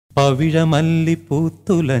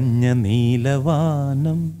പവിഴമല്ലിപ്പൂത്തുലഞ്ഞ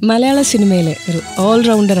നീലവാനം. മലയാള സിനിമയിലെ ഒരു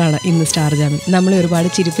ഓൾറൗണ്ടറാണ് ഇന്ന് സ്റ്റാർ ജാമിൽ. നമ്മളെ ഒരുപാട്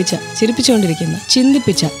ചിരിപ്പിച്ചുകൊണ്ടിരിക്കുന്ന,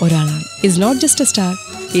 ചിന്തിപ്പിച്ച ഒരാളാണ്. Is not just A star,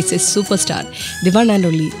 is A super star. The one and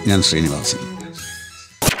only ഞാൻ ശ്രീനിവാസൻ.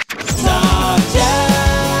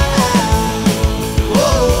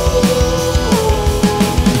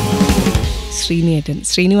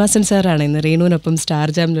 ശ്രീനിവാസൻ സാറാണ് ഇന്ന് റേണുവിനൊപ്പം സ്റ്റാർ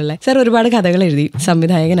ജാമിലുള്ള. സാർ ഒരുപാട് കഥകൾ എഴുതി,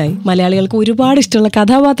 സംവിധായകനായി, മലയാളികൾക്ക് ഒരുപാട് ഇഷ്ടമുള്ള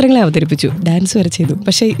കഥാപാത്രങ്ങളെ അവതരിപ്പിച്ചു, ഡാൻസ് വരെ ചെയ്തു.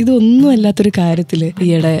 പക്ഷെ ഇതൊന്നും അല്ലാത്തൊരു കാര്യത്തിൽ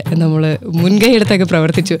ഈയിടെ നമ്മൾ മുൻകൈ എടുത്തൊക്കെ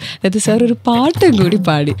പ്രവർത്തിച്ചു. അതായത് സാർ ഒരു പാട്ടും കൂടി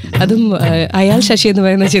പാടി, അതും അയാൾ ശശി എന്ന്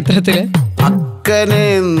പറയുന്ന ചിത്രത്തില്.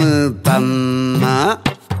 അക്കനെന്ന് തന്ന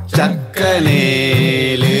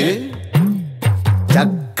ചക്കനേല്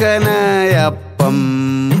ചക്കനയപ്പം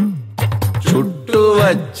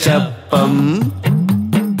ചുട്ടുവച്ചപ്പം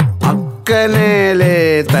അക്കനേലെ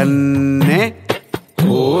തന്നെ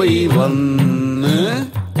പോയി വന്ന്.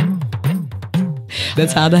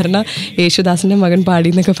 സാധാരണ യേശുദാസിന്റെ മകൻ പാടി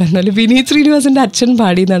എന്നൊക്കെ പറഞ്ഞാൽ വിനീത് ശ്രീനിവാസന്റെ അച്ഛൻ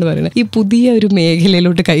പാടി എന്നാണ് പറയുന്നത്. ഈ പുതിയ ഒരു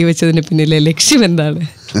മേഖലയിലോട്ട് കൈവച്ചതിന് പിന്നിലെ ലക്ഷ്യം എന്താണ്?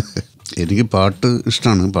 എനിക്ക് പാട്ട്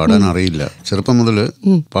ഇഷ്ടമാണ്, പാടാൻ അറിയില്ല. ചെറുപ്പം മുതൽ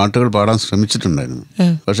പാട്ടുകൾ പാടാൻ ശ്രമിച്ചിട്ടുണ്ടായിരുന്നു.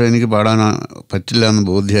 പക്ഷെ എനിക്ക് പാടാൻ പറ്റില്ല എന്ന്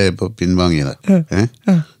ബോധ്യമായപ്പോൾ പിൻവാങ്ങിയതാ.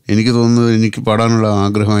 എനിക്ക് തോന്നുന്നത് എനിക്ക് പാടാനുള്ള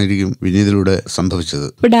ആഗ്രഹമായിരിക്കും വിനീതിലൂടെ സംഭവിച്ചത്.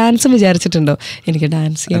 ഡാൻസ് വിചാരിച്ചിട്ടുണ്ടോ? എനിക്ക്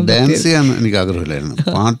ഡാൻസ് ചെയ്യാൻ എനിക്ക് ആഗ്രഹമില്ലായിരുന്നു.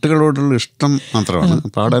 പാട്ടുകളോടുള്ള ഇഷ്ടം മാത്രമാണ്.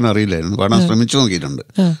 പാടാൻ അറിയില്ലായിരുന്നു. പാടാൻ ശ്രമിച്ചു നോക്കിയിട്ടുണ്ട്.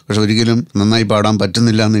 പക്ഷെ ഒരിക്കലും നന്നായി പാടാൻ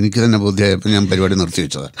പറ്റുന്നില്ല എന്ന് എനിക്ക് തന്നെ ബോധ്യമായപ്പോൾ ഞാൻ പരിപാടി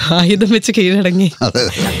നിർത്തിവെച്ചതാ. ആയുധം വെച്ച് കീഴടങ്ങി. അതെ.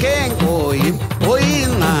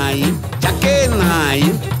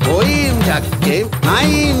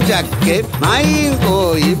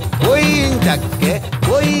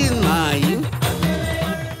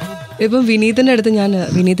 ഇപ്പം വിനീതിന്റെ അടുത്ത് ഞാൻ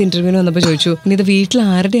വിനീത് ഇന്റർവ്യൂവിന് വന്നപ്പോൾ ചോദിച്ചു, വിനീത് വീട്ടിൽ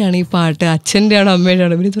ആരുടെയാണ് ഈ പാട്ട്, അച്ഛൻ്റെ ആണോ അമ്മയുടെ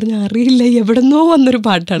ആണോ? വിനീത് പറഞ്ഞു അറിയില്ല, എവിടെന്നോ വന്നൊരു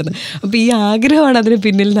പാട്ടാണെന്ന്. അപ്പൊ ഈ ആഗ്രഹമാണ് അതിന്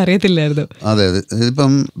പിന്നിൽ നിന്ന് അറിയത്തില്ലായിരുന്നു. അതെ അതെ.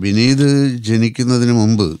 ഇതിപ്പം വിനീത് ജനിക്കുന്നതിന്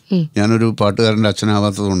മുമ്പ് ഞാനൊരു പാട്ടുകാരൻ്റെ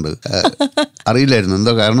അച്ഛനാവാത്തത് കൊണ്ട് അറിയില്ലായിരുന്നു.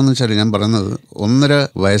 എന്താ കാരണം എന്ന് വെച്ചാൽ, ഞാൻ പറയുന്നത് 1.5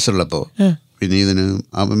 വയസ്സുള്ളപ്പോൾ വിനീതിന്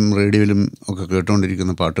അവൻ റേഡിയോയിലും ഒക്കെ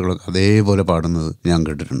കേട്ടുകൊണ്ടിരിക്കുന്ന പാട്ടുകളൊക്കെ അതേപോലെ പാടുന്നത് ഞാൻ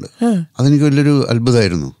കേട്ടിട്ടുണ്ട്. അതെനിക്ക് വലിയൊരു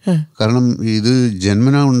അത്ഭുതമായിരുന്നു. കാരണം ഇത്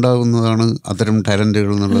ജന്മനാ ഉണ്ടാകുന്നതാണ് അത്തരം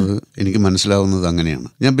ടാലന്റുകൾ എന്നുള്ളത് എനിക്ക് മനസ്സിലാവുന്നത് അങ്ങനെയാണ്.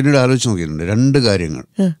 ഞാൻ പിന്നീട് ആലോചിച്ച് നോക്കിയിട്ടുണ്ട്. 2 കാര്യങ്ങൾ: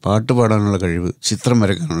 പാട്ട് പാടാനുള്ള കഴിവ്, ചിത്രം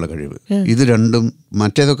വരയ്ക്കാനുള്ള കഴിവ്. ഇത് രണ്ടും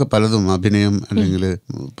മറ്റേതൊക്കെ പലതും, അഭിനയം അല്ലെങ്കിൽ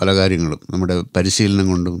പല കാര്യങ്ങളും നമ്മുടെ പരിശീലനം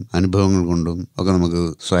കൊണ്ടും അനുഭവങ്ങൾ കൊണ്ടും ഒക്കെ നമുക്ക്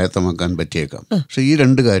സ്വായത്തമാക്കാൻ പറ്റിയേക്കാം. പക്ഷെ ഈ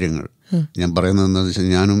 2 കാര്യങ്ങൾ ഞാൻ പറയുന്നത് എന്താണെന്ന് വെച്ചാൽ,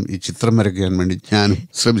 ഞാനും ഈ ചിത്രം വരയ്ക്കാൻ വേണ്ടി ഞാനും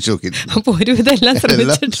ശ്രമിച്ചു നോക്കിയിട്ടുണ്ട്.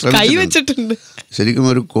 ശരിക്കും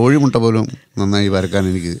ഒരു കോഴിമുട്ട പോലും നന്നായി വരയ്ക്കാൻ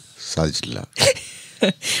എനിക്ക് സാധിച്ചിട്ടില്ല.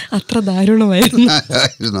 അത്ര ദാരുണമായിരുന്നു.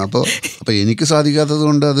 അപ്പോൾ എനിക്ക് സാധിക്കാത്തത്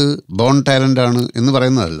കൊണ്ട് അത് ബോൺ ടാലന്റ് ആണ് എന്ന്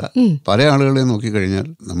പറയുന്നതല്ല. പല ആളുകളെ നോക്കിക്കഴിഞ്ഞാൽ,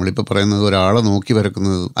 നമ്മളിപ്പോൾ പറയുന്നത് ഒരാളെ നോക്കി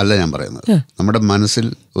വരക്കുന്നത് അല്ല ഞാൻ പറയുന്നത്. നമ്മുടെ മനസ്സിൽ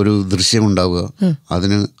ഒരു ദൃശ്യം ഉണ്ടാവുക,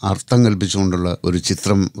 അതിന് അർത്ഥം കൽപ്പിച്ചുകൊണ്ടുള്ള ഒരു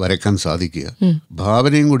ചിത്രം വരയ്ക്കാൻ സാധിക്കുക,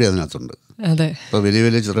 ഭാവനയും കൂടി അതിനകത്തുണ്ട്. ഇപ്പൊ വലിയ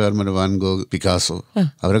വലിയ ചിത്രകാരന്മാർ, വാൻ ഗോഗ്, പിക്കാസോ,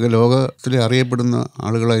 അവരൊക്കെ ലോകത്തിൽ അറിയപ്പെടുന്ന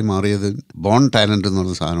ആളുകളായി മാറിയത് ബോൺ ടാലന്റ് എന്ന്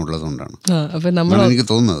പറഞ്ഞ സാധനം ഉള്ളതുകൊണ്ടാണ് എനിക്ക്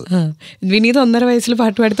തോന്നുന്നത്. വിനീത് 1.5 വയസ്സിൽ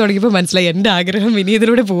പാട്ട് പാടി തുടങ്ങിയപ്പോൾ മനസ്സിലായി എന്റെ ആഗ്രഹം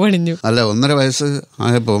വിനീതിലൂടെ പോവാണിഞ്ഞു. അല്ല, 1.5 വയസ്സ്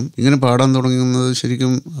ആയപ്പോൾ ഇങ്ങനെ പാടാൻ തുടങ്ങുന്നത്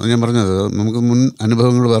ശരിക്കും ഞാൻ പറഞ്ഞത് നമുക്ക് മുൻ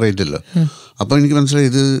അനുഭവങ്ങൾ പറയില്ലല്ലോ. അപ്പോൾ എനിക്ക് മനസ്സിലായി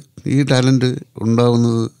ഇത് ഈ ടാലന്റ്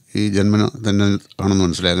ഉണ്ടാവുന്നത് ഈ ജന്മന തന്നെ ആണെന്ന്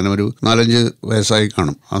മനസ്സിലായി. അങ്ങനെ ഒരു 4-5 വയസ്സായി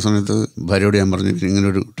കാണും. ആ സമയത്ത് ഭാര്യയോട് ഞാൻ പറഞ്ഞു,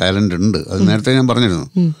 ഇങ്ങനൊരു ടാലന്റ് ഉണ്ട്. അത് നേരത്തെ ഞാൻ പറഞ്ഞിരുന്നു,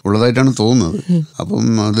 ഉള്ളതായിട്ടാണ് തോന്നുന്നത്.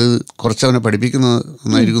 അപ്പം അത് കുറച്ചവനെ പഠിപ്പിക്കുന്നത്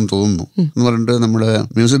നന്നായിരിക്കും തോന്നുന്നു എന്ന് പറഞ്ഞിട്ട് നമ്മുടെ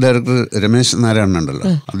മ്യൂസിക് ഡയറക്ടർ രമേശ് നാരായണൻ ഉണ്ടല്ലോ,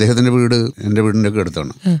 അദ്ദേഹത്തിന്റെ വീട് എൻ്റെ വീടിൻ്റെ ഒക്കെ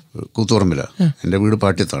അടുത്താണ്, കൂത്തുപറമ്പില. എൻ്റെ വീട്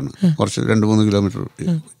പാട്യത്താണ്, കുറച്ച് 2-3 കിലോമീറ്റർ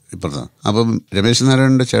ഇപ്പുറത്താണ്. അപ്പം രമേശ്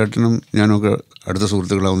നാരായണന്റെ ചേട്ടനും ഞാനൊക്കെ അടുത്ത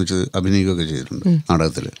സുഹൃത്തുക്കളെ ഒന്നിച്ച് അഭിനയിക്കുകയൊക്കെ ചെയ്തിട്ടുണ്ട്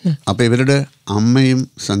നാടകത്തിൽ. അപ്പം ഇവരുടെ അമ്മയും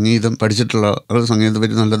സംഗീതം പഠിച്ചിട്ടുള്ള, സംഗീതത്തെ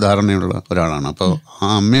പറ്റി നല്ല ധാരണയുള്ള ഒരാളാണ്. അപ്പോൾ ആ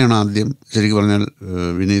അമ്മയാണ് ആദ്യം ശരിക്കും പറഞ്ഞാൽ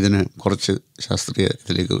വിനീതിനെ കുറച്ച് ശാസ്ത്രീയ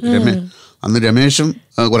ഇതിലേക്ക് അന്ന് രമേശും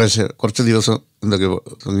കുറച്ച് ദിവസം എന്തൊക്കെയോ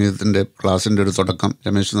സംഗീതത്തിന്റെ ക്ലാസിന്റെ ഒരു തുടക്കം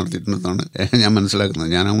രമേശ് നടത്തിയിട്ടുണ്ടെന്നാണ് ഞാൻ മനസ്സിലാക്കുന്നത്.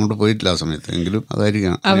 ഞാൻ അങ്ങോട്ട് പോയിട്ടില്ല ആ സമയത്ത്, എങ്കിലും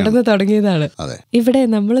അതായിരിക്കാം അവിടെ നിന്ന് തുടങ്ങിയതാണ്. അതെ, ഇവിടെ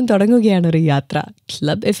നമ്മളും തുടങ്ങുകയാണ് ഒരു യാത്ര,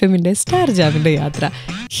 ക്ലബ് FM-ന്റെ സ്റ്റാർ ജാമിന്റെ യാത്ര.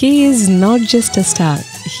 He is not just A star,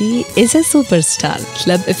 he is A super star.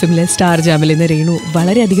 Club FM-ലെ star ജാമിൽ ഇന്ന് രേണു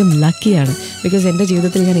വളരെയധികം ലക്കിയാണ്. ബിക്കോസ് എൻ്റെ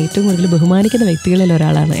ജീവിതത്തിൽ ഞാൻ ഏറ്റവും കൂടുതൽ ബഹുമാനിക്കുന്ന വ്യക്തികളിൽ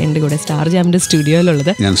ഒരാളാണ് എൻ്റെ കൂടെ സ്റ്റാർ ജാമിന്റെ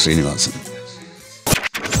സ്റ്റുഡിയോയിലുള്ളത്. ഞാൻ ശ്രീനിവാസൻ.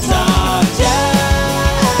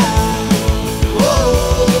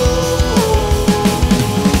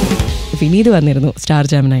 വിനീത് വന്നിരുന്നു സ്റ്റാർ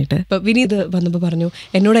ജാമിനായിട്ട്. അപ്പൊ വിനീത് വന്നപ്പോൾ പറഞ്ഞു,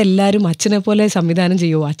 എന്നോട് എല്ലാവരും അച്ഛനെ പോലെ സംവിധാനം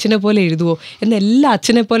ചെയ്യുമോ, അച്ഛനെ പോലെ എഴുതുവോ എന്ന് എല്ലാ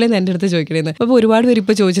അച്ഛനെ പോലെ എൻ്റെ അടുത്ത് ചോദിക്കണേന്ന്. അപ്പോൾ ഒരുപാട് പേര്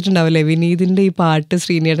ഇപ്പോൾ ചോദിച്ചിട്ടുണ്ടാവില്ലേ, വിനീതിന്റെ ഈ പാട്ട്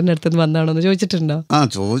ശ്രീനേട്ടൻ്റെ അടുത്ത് വന്നാണോ എന്ന് ചോദിച്ചിട്ടുണ്ടോ?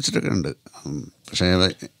 ചോദിച്ചിട്ടൊക്കെ ഉണ്ട്, പക്ഷേ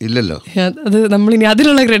ഇല്ലല്ലോ. അത് നമ്മളിനി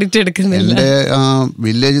അതിനുള്ള ക്രെഡിറ്റ് എടുക്കുന്നില്ല. എൻ്റെ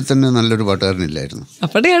വില്ലേജിൽ തന്നെ നല്ലൊരു പാട്ടുകാരനില്ലായിരുന്നു,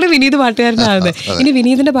 അപ്പോഴാണ് വിനീത് പാട്ടുകാരനാകുന്നത്. ഇനി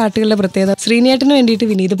വിനീതിന്റെ പാട്ടുകളുടെ പ്രത്യേകത, ശ്രീനേട്ടന് വേണ്ടിയിട്ട്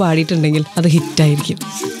വിനീത് പാടിയിട്ടുണ്ടെങ്കിൽ അത് ഹിറ്റായിരിക്കും.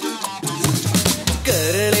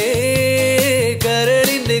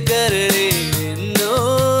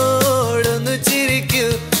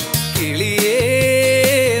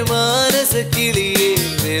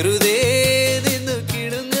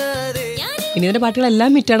 വിനീതിന്റെ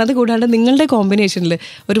പാട്ടുകളെല്ലാം ഹിറ്റാണ്. അത് കൂടാണ്ട് നിങ്ങളുടെ കോമ്പിനേഷനിൽ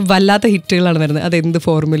ഒരു വല്ലാത്ത ഹിറ്റുകളാണ് വരുന്നത്. അതെന്ത്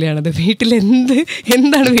ഫോർമുലയാണത്?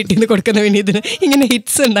 എന്താണ് വീട്ടിൽ നിന്ന് കൊടുക്കുന്ന വിനീതിന് ഇങ്ങനെ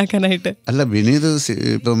ഹിറ്റ്സ് ഉണ്ടാക്കാനായിട്ട്? അല്ല, വിനീത്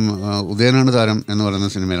ഇപ്പം ഉദയനാണ് താരം എന്ന് പറയുന്ന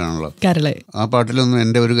സിനിമയിലാണല്ലോ കരളെ. ആ പാട്ടിലൊന്നും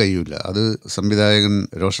എൻ്റെ ഒരു കയ്യുമില്ല. അത് സംവിധായകൻ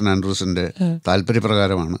റോഷൻ ആൻഡ്രൂസിന്റെ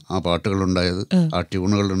താല്പര്യപ്രകാരമാണ് ആ പാട്ടുകൾ ഉണ്ടായത്, ആ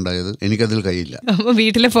ട്യൂണുകൾ ഉണ്ടായത്. എനിക്കതിൽ കയ്യില്ല. അപ്പൊ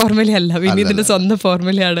വീട്ടിലെ ഫോർമുലയല്ല, വിനീതിന്റെ സ്വന്തം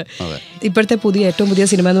ഫോർമുലയാണ്. ഇപ്പോഴത്തെ ഏറ്റവും പുതിയ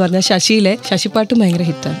സിനിമ എന്ന് പറഞ്ഞാൽ ശശിയിലെ ശശിപ്പാട്ടും ഭയങ്കര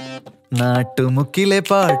ഹിറ്റാണ്. നാട്ടുമുക്കിലെ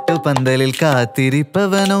പാട്ടുപന്തലിൽ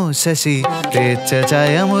കാത്തിരിപ്പവനോ ശശി, തേച്ച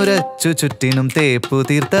ചായ മുരച്ചു ചുറ്റിനും തേപ്പു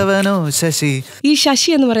തീർത്തവനോ ശശി. ഈ ശശി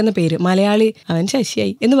എന്ന് പറയുന്ന പേര് മലയാളി അവൻ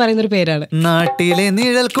ശശിയായി എന്ന് പറയുന്ന ഒരു പേരാണ്. നാട്ടിലെ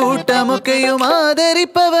നിഴൽ കൂട്ടമൊക്കെയും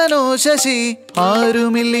ആദരിപ്പവനോ ശശി,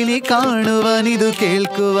 ആരുമില്ലിനി കാണുവാൻ ഇതു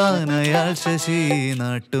കേൾക്കുവാൻ അയാൾ ശശി.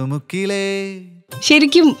 നാട്ടുമുക്കിലെ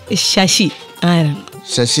ശരിക്കും ശശി ആരാണ്?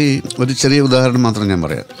 ശശി ഒരു ചെറിയ ഉദാഹരണം മാത്രം ഞാൻ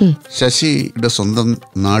പറയാം. ശശിയുടെ സ്വന്തം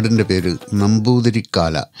നാടിന്റെ പേര്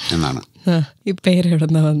നമ്പൂതിരിക്കാല എന്നാണ്. ഈ പേര്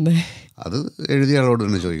എവിടെന്നാ വന്നേ? അത് എഴുതിയ ആളോട്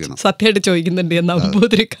തന്നെ ചോദിക്കണം. സത്യമായിട്ട് ചോദിക്കുന്നുണ്ട്.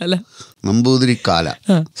 നമ്പൂതിരിക്കാല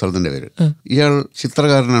സ്ഥലത്തിന്റെ പേര്. ഇയാൾ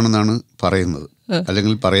ചിത്രകാരനാണെന്നാണ് പറയുന്നത്,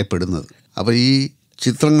 അല്ലെങ്കിൽ പറയപ്പെടുന്നത്. അപ്പൊ ഈ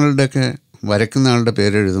ചിത്രങ്ങളുടെയൊക്കെ വരയ്ക്കുന്ന ആളുടെ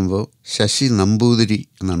പേരെഴുതുമ്പോൾ ശശി നമ്പൂതിരി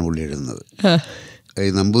എന്നാണ് പുള്ളി എഴുതുന്നത്. ഈ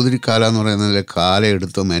നമ്പൂതിരി കാല എന്ന് പറയുന്നതിലെ കാല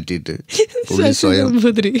എടുത്തോ മാറ്റിയിട്ട് പുള്ളി സ്വയം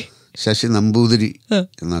ശശി നമ്പൂതിരി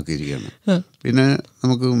എന്നാക്കിയിരിക്കുകയാണ്. പിന്നെ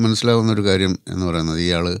നമുക്ക് മനസ്സിലാവുന്ന ഒരു കാര്യം എന്ന് പറയുന്നത്,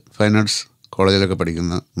 ഇയാള് ഫൈൻ ആർട്സ് കോളേജിലൊക്കെ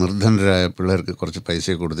പഠിക്കുന്ന നിർധനരായ പിള്ളേർക്ക് കുറച്ച്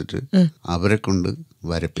പൈസ കൊടുത്തിട്ട് അവരെ കൊണ്ട്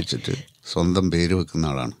വരപ്പിച്ചിട്ട് സ്വന്തം പേര് വെക്കുന്ന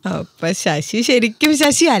ആളാണ്. അപ്പൊ ശശി ശരിക്കും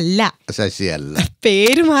ശശിയല്ല,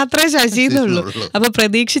 പേര് മാത്രമേ ശശി എന്നുള്ളൂ. അപ്പൊ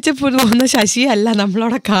പ്രതീക്ഷിച്ച് പോകുന്ന ശശിയല്ല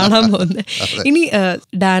നമ്മളവിടെ കാണാൻ പോകുന്നത്. ഇനി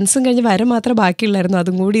ഡാൻസും കഴിഞ്ഞ് വര മാത്രമേ ബാക്കിയുള്ളായിരുന്നു,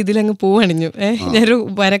 അതും കൂടി ഇതിലങ്ങ് പോവണിഞ്ഞു. ഞാനൊരു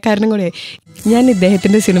വരക്കാരനും കൂടിയായി. ഞാൻ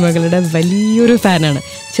ഇദ്ദേഹത്തിന്റെ സിനിമകളുടെ വലിയൊരു ഫാനാണ്.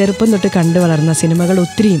 ചെറുപ്പം തൊട്ട് കണ്ടു വളർന്ന സിനിമകൾ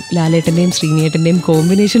ഒത്തിരിയും ലാലേട്ടന്റെയും ശ്രീനേട്ടന്റെയും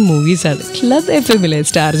കോമ്പിനേഷൻ മൂവീസാണ്. ക്ലബ് FM-ലെ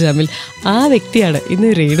സ്റ്റാർ ജാമിൽ ആ വ്യക്തിയാണ്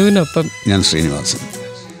ഇന്ന് രേണുവിനൊപ്പം ഞാൻ ശ്രീനിവാസൻ.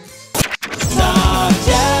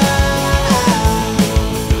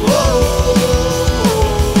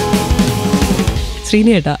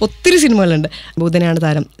 ശ്രീനിയേട്ടാ, ഒത്തിരി സിനിമകളുണ്ട്. ഉദയനാണ്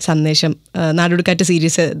താരം, സന്ദേശം, നാടോടിക്കാറ്റ്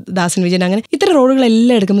സീരീസ്, ദാസൻ വിജയൻ, അങ്ങനെ ഇത്തരം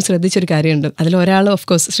റോളുകളെല്ലാം എടുക്കുമ്പോൾ ശ്രദ്ധിച്ചൊരു കാര്യമുണ്ട്. അതിൽ ഒരാൾ ഓഫ്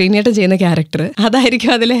കോഴ്സ് ശ്രീനിയേട്ടൻ ചെയ്യുന്ന ക്യാരക്ടർ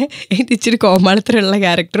അതായിരിക്കും അതിലെ ഇച്ചിരി കോമാളിത്തരമുള്ള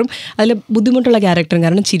ക്യാരക്ടറും അതിൽ ബുദ്ധിമുട്ടുള്ള ക്യാരക്ടറും.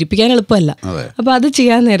 കാരണം ചിരിപ്പിക്കാൻ എളുപ്പമല്ല. അപ്പോൾ അത്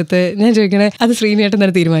ചെയ്യാൻ നേരത്ത് ഞാൻ ചോദിക്കണേ, അത് ശ്രീനിയേട്ടൻ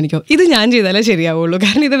തന്നെ തീരുമാനിക്കും ഇത് ഞാൻ ചെയ്താലേ ശരിയാവുള്ളൂ,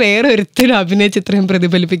 കാരണം ഇത് വേറെ ഒരിക്കലും അഭിനയിച്ച് ഇത്രയും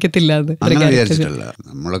പ്രതിഫലിപ്പിക്കത്തില്ല എന്ന്?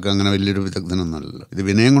 നമ്മളൊക്കെ അങ്ങനെ വലിയൊരു വിദഗ്ധനൊന്നുമല്ലോ. ഇത്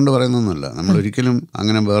വിനയം കൊണ്ട് പറയുന്നൊന്നുമല്ല. നമ്മൾ ഒരിക്കലും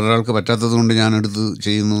അങ്ങനെ വേറൊരാൾക്ക് പറ്റാത്തത് കൊണ്ട് ഞാൻ എടുത്ത്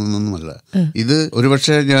ചെയ്യുന്നു എന്നൊന്നുമല്ല. ഇത്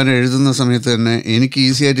ഒരുപക്ഷെ ഞാൻ എഴുതുന്ന സമയത്ത് തന്നെ എനിക്ക്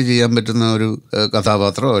ഈസി ആയിട്ട് ചെയ്യാൻ പറ്റുന്ന ഒരു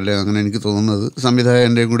കഥാപാത്രമോ അല്ലെ അങ്ങനെ എനിക്ക് തോന്നുന്നത്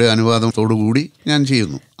സംവിധായകന്റെ കൂടെ അനുവാദത്തോടു കൂടി ഞാൻ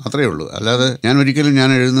ചെയ്യുന്നു, അത്രയേ ഉള്ളൂ. അല്ലാതെ ഞാൻ ഒരിക്കലും ഞാൻ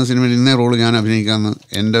എഴുതുന്ന സിനിമയിൽ ഇന്നേ റോള് ഞാൻ അഭിനയിക്കാമെന്ന്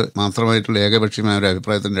എൻ്റെ മാത്രമായിട്ടുള്ള ഏകപക്ഷീയമായ ഒരു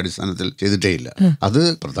അഭിപ്രായത്തിന്റെ അടിസ്ഥാനത്തിൽ ചെയ്തിട്ടേ ഇല്ല. അത്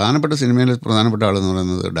പ്രധാനപ്പെട്ട സിനിമയിലെ പ്രധാനപ്പെട്ട ആളെന്ന്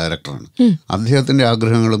പറയുന്നത് ഡയറക്ടറാണ്. അദ്ദേഹത്തിന്റെ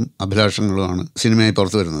ആഗ്രഹങ്ങളും അഭിലാഷങ്ങളുമാണ് സിനിമയായി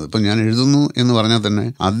പുറത്തു വരുന്നത്. ഇപ്പം ഞാൻ എഴുതുന്നു എന്ന് പറഞ്ഞാൽ തന്നെ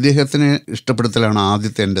അദ്ദേഹത്തിനെ ഇഷ്ടപ്പെടുത്തലാണ്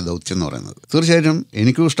ആദ്യത്തെ എൻ്റെ ദൗത്യം എന്ന് പറയുന്നത്. തീർച്ചയായിട്ടും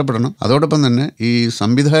എനിക്കും ഇഷ്ടപ്പെടണം. അതോടൊപ്പം തന്നെ ഈ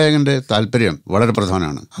സംവിധായകന്റെ താല്പര്യം വളരെ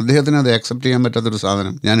പ്രധാനമാണ്. അദ്ദേഹത്തിന് അത് ആക്സെപ്റ്റ് ചെയ്യാൻ പറ്റാത്തൊരു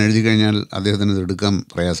സാധനം ഞാൻ എഴുതി കഴിഞ്ഞാൽ അദ്ദേഹത്തിന് ഇത് എടുക്കാൻ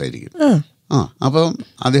പ്രയാസമായിരിക്കും. അപ്പം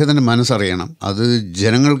അദ്ദേഹത്തിൻ്റെ മനസ്സറിയണം, അത്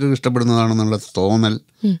ജനങ്ങൾക്ക് ഇഷ്ടപ്പെടുന്നതാണെന്നുള്ള തോന്നൽ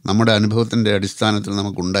നമ്മുടെ അനുഭവത്തിന്റെ അടിസ്ഥാനത്തിൽ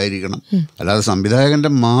നമുക്ക് ഉണ്ടായിരിക്കണം. അല്ലാതെ സംവിധായകന്റെ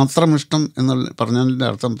മാത്രം ഇഷ്ടം എന്ന് പറഞ്ഞതിന്റെ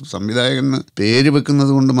അർത്ഥം സംവിധായകന് പേര്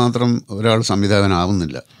വെക്കുന്നത് കൊണ്ട് മാത്രം ഒരാൾ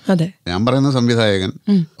സംവിധായകനാവുന്നില്ല. ഞാൻ പറയുന്ന സംവിധായകൻ,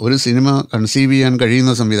 ഒരു സിനിമ കൺസീവ് ചെയ്യാൻ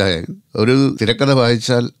കഴിയുന്ന സംവിധായകൻ, ഒരു തിരക്കഥ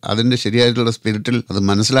വായിച്ചാൽ അതിന്റെ ശരിയായിട്ടുള്ള സ്പിരിറ്റിൽ അത്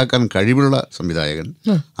മനസ്സിലാക്കാൻ കഴിവുള്ള സംവിധായകൻ,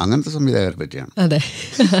 അങ്ങനത്തെ സംവിധായകരെ പറ്റിയാണ്.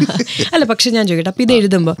 അല്ല, പക്ഷെ ഞാൻ ചോദിക്കട്ടെ, ഇത്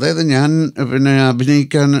എഴുതുമ്പോൾ അതായത് ഞാൻ പിന്നെ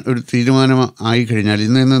അഭിനയിക്കാൻ ഒരു തീരുമാനം ആയി കഴിഞ്ഞാൽ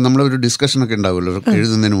ഇന്ന് നമ്മളൊരു ഡിസ്കഷനൊക്കെ ഉണ്ടാവുമല്ലോ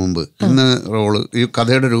എഴുതുന്നതിന് മുമ്പ്. ഇന്ന് റോള് ഈ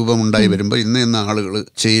കഥയുടെ രൂപം ഉണ്ടായി വരുമ്പോൾ ഇന്ന് ആളുകൾ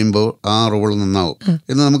ചെയ്യുമ്പോൾ ആ റോള് നന്നാവും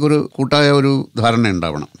എന്ന് നമുക്കൊരു കൂട്ടായ ഒരു ധാരണ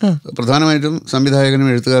ഉണ്ടാവണം. പ്രധാനമായിട്ടും സംവിധായകനും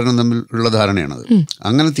എഴുത്തുകാരനും തമ്മിൽ ഉള്ള ധാരണയാണത്.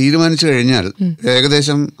 അങ്ങനെ തീരുമാനിച്ചു കഴിഞ്ഞാൽ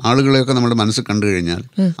ഏകദേശം ആളുകളെ കാര്യങ്ങളെയൊക്കെ നമ്മുടെ മനസ്സിൽ കണ്ടു കഴിഞ്ഞാൽ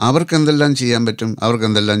അവർക്ക് എന്തെല്ലാം ചെയ്യാൻ പറ്റും, അവർക്ക്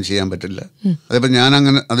എന്തെല്ലാം ചെയ്യാൻ പറ്റില്ല. അതിപ്പോൾ ഞാൻ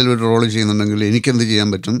അങ്ങനെ അതിലൊരു റോള് ചെയ്യുന്നുണ്ടെങ്കിൽ എനിക്കെന്ത് ചെയ്യാൻ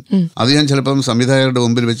പറ്റും, അത് ഞാൻ ചിലപ്പം സംവിധായകരുടെ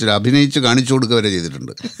മുമ്പിൽ വെച്ച് അഭിനയിച്ച് കാണിച്ചു കൊടുക്കുക വരെ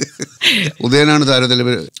ചെയ്തിട്ടുണ്ട്. ഉദയനാണ് താരത്തിൽ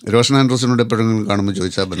റോഷൻ ആൻഡ്രൂസിനോട് എപ്പോഴെങ്കിലും കാണുമ്പോൾ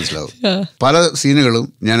ചോദിച്ചാൽ മനസ്സിലാവും. പല സീനുകളും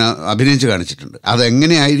ഞാൻ അഭിനയിച്ച് കാണിച്ചിട്ടുണ്ട്.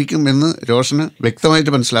 അതെങ്ങനെയായിരിക്കും എന്ന് റോഷന്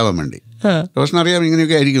വ്യക്തമായിട്ട് മനസ്സിലാവാൻ വേണ്ടി. റോഷൻ അറിയാം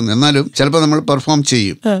ഇങ്ങനെയൊക്കെ ആയിരിക്കും, എന്നാലും ചിലപ്പോൾ നമ്മൾ പെർഫോം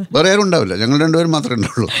ചെയ്യും. വേറെ ആരും ഉണ്ടാവില്ല, ഞങ്ങൾ രണ്ടുപേരും മാത്രമേ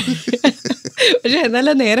ഉണ്ടാവുള്ളൂ. പക്ഷെ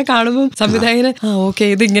എന്നാലും നേരെ കാണുമ്പോൾ സംവിധായകന് ഓക്കെ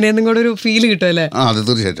ഇത് ഇങ്ങനെയൊന്നും കൂടെ ഒരു ഫീൽ കിട്ടുമല്ലേ? അത്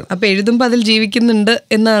തീർച്ചയായിട്ടും. അപ്പൊ എഴുതുമ്പോ അതിൽ ജീവിക്കുന്നുണ്ട്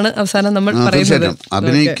എന്നാണ് അവസാനം നമ്മൾ പറയുന്നത്.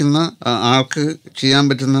 അഭിനയിക്കുന്ന ആൾക്ക് ചെയ്യാൻ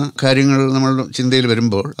പറ്റുന്ന കാര്യങ്ങൾ നമ്മൾ ചിന്തയിൽ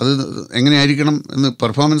വരുമ്പോൾ അത് എങ്ങനെയായിരിക്കണം എന്ന്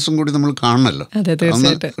പെർഫോമൻസും കൂടി നമ്മൾ കാണണമല്ലോ.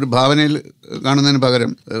 ഒരു ഭാവനയിൽ കാണുന്നതിന്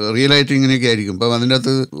പകരം റിയൽ ആയിട്ട് ഇങ്ങനെയൊക്കെ ആയിരിക്കും. ഇപ്പൊ അതിൻ്റെ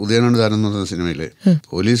അകത്ത് ഉദയനാണ് താരം എന്ന് പറഞ്ഞ സിനിമയില്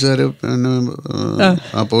പോലീസുകാരെ പിന്നെ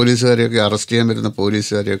ആ പോലീസുകാരെയൊക്കെ അറസ്റ്റ് ചെയ്യാൻ വരുന്ന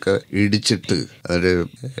പോലീസുകാരെയൊക്കെ ഇടിച്ചിട്ട് അവര്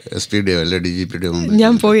SP-യുടെയോ അല്ലെ DGP-യുടെയോ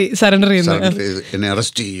ഞാൻ പോയി സറണ്ടർ ചെയ്ത് എന്നെ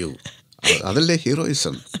അറസ്റ്റ് ചെയ്യൂ, അതല്ലേ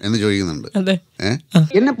ഹീറോയിസം എന്ന് ചോദിക്കുന്നുണ്ട്.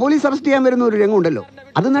 എന്നെ പോലീസ് അറസ്റ്റ് ചെയ്യാൻ വരുന്ന ഒരു രംഗമുണ്ടല്ലോ,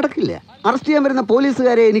 അത് നടക്കില്ല. അറസ്റ്റ് ചെയ്യാൻ വരുന്ന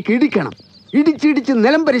പോലീസുകാരെ എനിക്ക് ഇടിക്കണം, ഇടിച്ചിടിച്ച്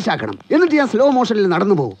നിലം പരിശാക്കണം, എന്നിട്ട് ഞാൻ സ്ലോ മോഷനിൽ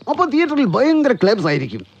നടന്നു പോകും. അപ്പൊ തിയേറ്ററിൽ ഭയങ്കര ക്ലബ്സ്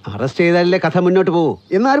ആയിരിക്കും. അറസ്റ്റ് ചെയ്താലല്ലേ കഥ മുന്നോട്ട് പോകും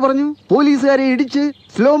എന്നാര് പറഞ്ഞു? പോലീസുകാരെ ഇടിച്ച്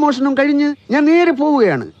സ്ലോ മോഷനും കഴിഞ്ഞ് ഞാൻ നേരെ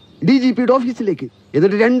പോവുകയാണ് DGP-യുടെ ഓഫീസിലേക്ക്.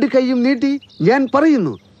 എന്നിട്ട് 2 കൈയും നീട്ടി ഞാൻ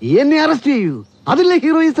പറയുന്നു എന്നെ അറസ്റ്റ് ചെയ്യൂ, അതല്ലേ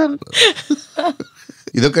ഹീറോയിസം.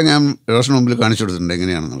 ഇതൊക്കെ ഞാൻ റോഷന് മുമ്പിൽ കാണിച്ചു കൊടുത്തിട്ടുണ്ട്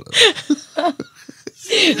എങ്ങനെയാണെന്നുള്ളത്.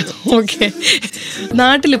 ഓക്കെ.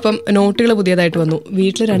 നാട്ടിലിപ്പം നോട്ടുകൾ പുതിയതായിട്ട് വന്നു,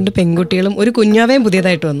 വീട്ടിൽ 2 പെൺകുട്ടികളും ഒരു കുഞ്ഞാവേയും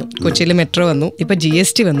പുതിയതായിട്ട് വന്നു, കൊച്ചിയിൽ മെട്രോ വന്നു, ഇപ്പൊ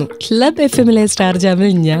GST വന്നു. ക്ലബ് FM-ലെ സ്റ്റാർ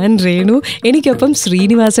ജാമിൽ ഞാൻ രേണു, എനിക്കൊപ്പം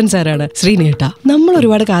ശ്രീനിവാസൻ സാറാണ്. ശ്രീനേട്ടാ, നമ്മൾ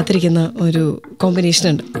ഒരുപാട് കാത്തിരിക്കുന്ന ഒരു കോമ്പിനേഷൻ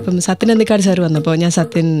ഉണ്ട്. ഇപ്പം സത്യൻ അന്തിക്കാട് സാർ വന്നപ്പോൾ ഞാൻ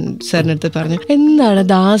സത്യൻ സാറിൻ്റെ അടുത്ത് പറഞ്ഞു, എന്താണ്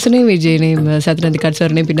ദാസനെയും വിജയനെയും സത്യൻ അന്തിക്കാട്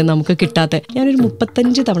സാറിനെയും പിന്നെ നമുക്ക് കിട്ടാത്ത? ഞാനൊരു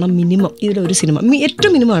 35 തവണ മിനിമം ഇതിലൊരു സിനിമ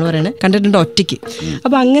ഏറ്റവും മിനിമം ആണ് പറയുന്നത് കണ്ടിട്ടുണ്ട് ഒറ്റയ്ക്ക്.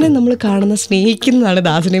 അപ്പൊ അങ്ങനെ നമ്മൾ കാണുന്ന സ്നേഹിക്കുന്നതാണ്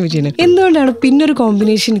ദാസനെയും വിജയനും. എന്തുകൊണ്ടാണ് പിന്നൊരു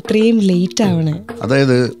കോമ്പിനേഷൻ ഇത്രയും ലേറ്റ് ആവണേ?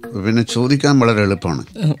 അതായത് പിന്നെ ചോദിക്കാൻ വളരെ എളുപ്പമാണ്.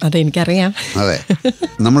 അതെനിക്കറിയാം. അതെ,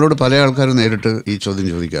 നമ്മളോട് പല ആൾക്കാരും നേരിട്ട് ഈ ചോദ്യം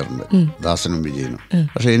ചോദിക്കാറുണ്ട്, ദാസനും വിജയനും.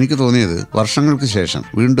 പക്ഷെ എനിക്ക് തോന്നിയത് വർഷങ്ങൾക്ക് ശേഷം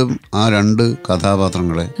വീണ്ടും ആ 2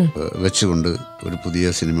 കഥാപാത്രങ്ങളെ വെച്ചുകൊണ്ട് ഒരു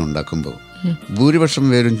പുതിയ സിനിമ ഉണ്ടാക്കുമ്പോൾ ഭൂരിപക്ഷം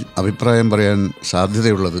പേരും അഭിപ്രായം പറയാൻ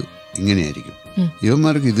സാധ്യതയുള്ളത് ഇങ്ങനെയായിരിക്കും,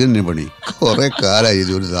 ഇവന്മാർക്ക് ഇത് തന്നെ പണി, കുറെ കാലമായി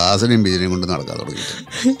ഇത് ഒരു ദാസനെയും വിജയനെയും കൊണ്ട് നടക്കാൻ തുടങ്ങിയിട്ട്.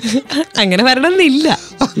 അങ്ങനെ വരണമെന്നില്ല,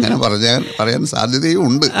 അങ്ങനെ പറയാൻ സാധ്യതയും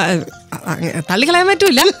ഉണ്ട്. തള്ളിക്കളയാൻ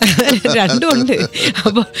പറ്റൂല, രണ്ടും ഉണ്ട്.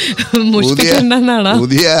 അപ്പൊ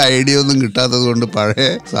പുതിയ ഐഡിയ ഒന്നും കിട്ടാത്തത് കൊണ്ട് പഴയ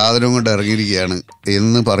സാധനം കൊണ്ട് ഇറങ്ങിയിരിക്കുകയാണ്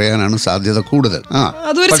എന്ന് പറയാനാണ് സാധ്യത കൂടുതൽ.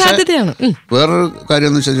 അതൊരു സാധ്യതയാണ്. വേറൊരു കാര്യം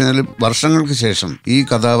എന്ന് വെച്ച് കഴിഞ്ഞാൽ വർഷങ്ങൾക്ക് ശേഷം ഈ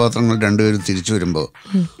കഥാപാത്രങ്ങൾ രണ്ടുപേരും തിരിച്ചു വരുമ്പോൾ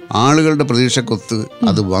ആളുകളുടെ പ്രതീക്ഷക്കൊത്ത്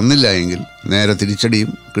അത് വന്നില്ല എങ്കിൽ നേരെ തിരിച്ചടിയും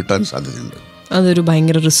കിട്ടാൻ സാധ്യതയുണ്ട്. അതൊരു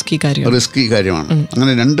ഭയങ്കര റിസ്കി കാര്യമാണ്.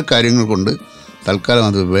 അങ്ങനെ 2 കാര്യങ്ങൾ കൊണ്ട് തൽക്കാലം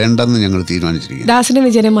അത് വേണ്ടെന്ന് ഞങ്ങൾ തീരുമാനിച്ചിരിക്കുന്നു. ദാസനെ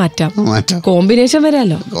വിജയനെ മാറ്റാം, കോമ്പിനേഷൻ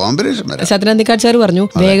വരാലോ. സത്യൻ അന്തിക്കാട് സാർ പറഞ്ഞു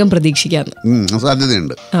വേഗം പ്രതീക്ഷിക്കാന്ന്,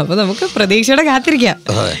 സാധ്യതയുണ്ട്. അപ്പൊ നമുക്ക് പ്രതീക്ഷയുടെ കാത്തിരിക്കാം.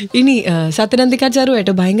 ഇനി സത്യൻ അന്തിക്കാട്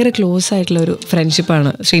സാറുമായിട്ട് ഭയങ്കര ക്ലോസ് ആയിട്ടുള്ള ഒരു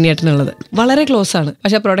ഫ്രണ്ട്ഷിപ്പാണ് ശ്രീനേട്ടനുള്ളത്, വളരെ ക്ലോസ് ആണ്.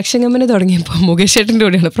 പക്ഷെ പ്രൊഡക്ഷൻ കമ്പനി തുടങ്ങിയപ്പോൾ മുകേഷ് ചേട്ടൻ്റെ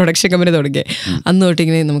കൂടെയാണ് പ്രൊഡക്ഷൻ കമ്പനി തുടങ്ങിയത്. അന്ന്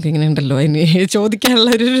തൊട്ടിങ്ങനെ നമുക്ക് ഇങ്ങനെ ഉണ്ടല്ലോ ഇനി ചോദിക്കാനുള്ള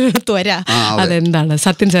ഒരു ത്വര, അതെന്താണ്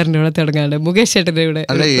സത്യൻ സാറിന്റെ കൂടെ തുടങ്ങാണ്ട് മുകേഷ് ചേട്ടന്റെ കൂടെ?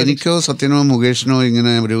 അല്ല, എനിക്കോ സത്യനോ മുകേഷിനോ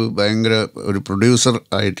ഇങ്ങനെ ഒരു ഭയങ്കര ഒരു പ്രൊഡ്യൂസർ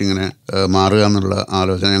ആയിട്ട് ഇങ്ങനെ മാറുക എന്നുള്ള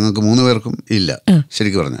ആലോചന ഞങ്ങൾക്ക് 3 പേർക്കും ഇല്ല.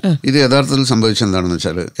 ശരിക്കും പറഞ്ഞാൽ ഇത് യഥാർത്ഥത്തിൽ സംഭവിച്ചത് എന്താണെന്ന്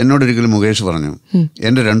വെച്ചാൽ, എന്നോടൊരിക്കലും മുകേഷ് പറഞ്ഞു,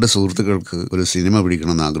 എന്റെ 2 സുഹൃത്തുക്കൾക്ക് ഒരു സിനിമ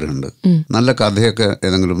പിടിക്കണമെന്ന് ആഗ്രഹമുണ്ട്, നല്ല കഥയൊക്കെ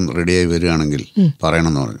ഏതെങ്കിലും റെഡിയായി വരികയാണെങ്കിൽ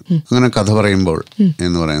പറയണമെന്ന് പറഞ്ഞു. അങ്ങനെ കഥ പറയുമ്പോൾ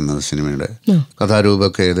എന്ന് പറയുന്ന സിനിമയുടെ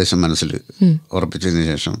കഥാരൂപമൊക്കെ ഏകദേശം മനസ്സിൽ ഉറപ്പിച്ചതിന്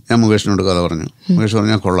ശേഷം ഞാൻ മുകേഷിനോട് കഥ പറഞ്ഞു. മുകേഷ്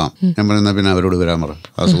പറഞ്ഞാൽ കൊള്ളാം. ഞാൻ പറയുന്ന പിന്നെ അവരോട് വരാൻ പറ,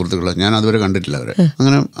 ആ സുഹൃത്തുക്കളെ ഞാൻ അതുവരെ കണ്ടിട്ടില്ല അവരെ.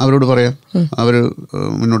 അങ്ങനെ അവരോട് പറയാം, അവർ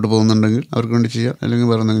മുന്നോട്ട് പോകുന്നുണ്ടെങ്കിൽ അവർക്ക് ചെയ്യാം, അല്ലെങ്കിൽ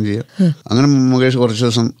വേറെ എന്തെങ്കിലും ചെയ്യാം. അങ്ങനെ മുകേഷ് കുറച്ച്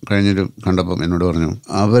ദിവസം കഴിഞ്ഞിട്ട് കണ്ടപ്പം എന്നോട് പറഞ്ഞു,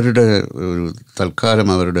 അവരുടെ ഒരു തൽക്കാലം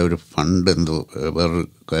അവരുടെ ഒരു ഫണ്ട് എന്തോ വേറൊരു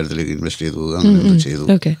കാര്യത്തിലേക്ക് ഇൻവെസ്റ്റ് ചെയ്തു, അങ്ങനെ എന്തോ ചെയ്തു,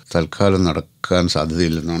 തൽക്കാലം നടക്കാൻ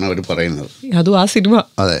സാധ്യതയില്ലെന്നാണ് അവർ പറയുന്നത്. അതും ആ സിനിമ.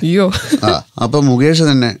 അതെ. അപ്പൊ മുകേഷ്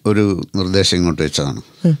തന്നെ ഒരു നിർദ്ദേശം ഇങ്ങോട്ട് വെച്ചതാണ്,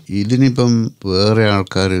 ഇതിനിപ്പം വേറെ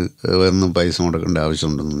ആൾക്കാർ ഒന്നും പൈസ മുടക്കേണ്ട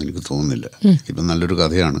ആവശ്യമുണ്ടെന്ന് എനിക്ക് തോന്നുന്നില്ല. ഇപ്പം നല്ലൊരു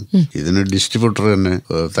കഥയാണ്, ഇതിന് ഡിസ്ട്രിബ്യൂട്ടർ തന്നെ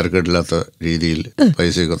തരക്കേടില്ലാത്ത രീതിയിൽ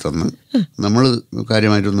പൈസയൊക്കെ തന്ന് നമ്മൾ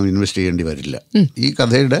കാര്യമായിട്ടൊന്നും ഇൻവെസ്റ്റ് ചെയ്യേണ്ടി വരില്ല. ഈ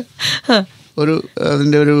കഥയുടെ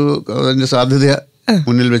അതിന്റെ സാധ്യത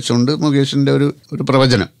മുന്നിൽ വെച്ചുകൊണ്ട് മുകേഷിന്റെ ഒരു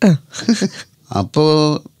പ്രവചനം. അപ്പോൾ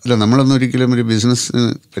അല്ല, നമ്മളൊന്നും ഒരിക്കലും ഒരു ബിസിനസ്സിന്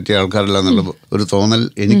പറ്റിയ ആൾക്കാരല്ല എന്നുള്ള ഒരു തോന്നൽ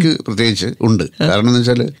എനിക്ക് പ്രത്യേകിച്ച് ഉണ്ട്. കാരണം എന്ന്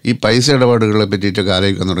വെച്ചാൽ ഈ പൈസ ഇടപാടുകളെ പറ്റിയിട്ടൊക്കെ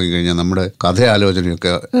ആലോചിക്കാൻ തുടങ്ങി കഴിഞ്ഞാൽ നമ്മുടെ കഥ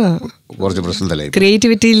ആലോചനയൊക്കെ കുറച്ച് പ്രശ്നം തലയായി.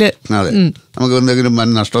 ക്രിയേറ്റിവിറ്റിയിൽ അതെ, നമുക്ക് എന്തെങ്കിലും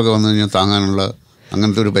വൻ നഷ്ടമൊക്കെ വന്നു കഴിഞ്ഞാൽ താങ്ങാനുള്ള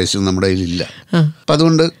അങ്ങനത്തെ ഒരു പൈസയും നമ്മുടെ കയ്യിലില്ല. അപ്പം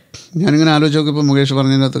അതുകൊണ്ട് ഞാനിങ്ങനെ ആലോചിച്ച് നോക്കിയപ്പോൾ മുകേഷ്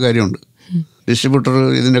പറഞ്ഞതിനകത്ത് കാര്യമുണ്ട്. ഡിസ്ട്രിബ്യൂട്ടർ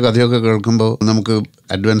ഇതിൻ്റെ കഥയൊക്കെ കേൾക്കുമ്പോൾ നമുക്ക്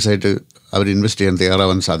അഡ്വാൻസ് ആയിട്ട് അവർ ഇൻവെസ്റ്റ് ചെയ്യാൻ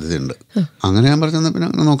തയ്യാറാവാൻ സാധ്യതയുണ്ട്. അങ്ങനെ ഞാൻ പറഞ്ഞാൽ പിന്നെ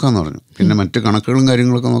അങ്ങനെ നോക്കാമെന്ന് പറഞ്ഞു. പിന്നെ മറ്റ് കണക്കുകളും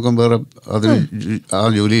കാര്യങ്ങളൊക്കെ നോക്കാൻ വേറെ അതിന് ആ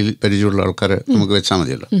ജോലിയിൽ പരിചയമുള്ള ആൾക്കാരെ നമുക്ക് വെച്ചാൽ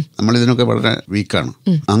മതിയല്ലോ. നമ്മളിതിനൊക്കെ വളരെ വീക്കാണ്.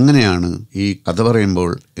 അങ്ങനെയാണ് ഈ കഥ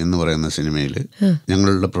പറയുമ്പോൾ എന്ന് പറയുന്ന സിനിമയിൽ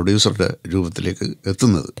ഞങ്ങളുടെ പ്രൊഡ്യൂസറുടെ രൂപത്തിലേക്ക്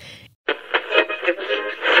എത്തുന്നത്.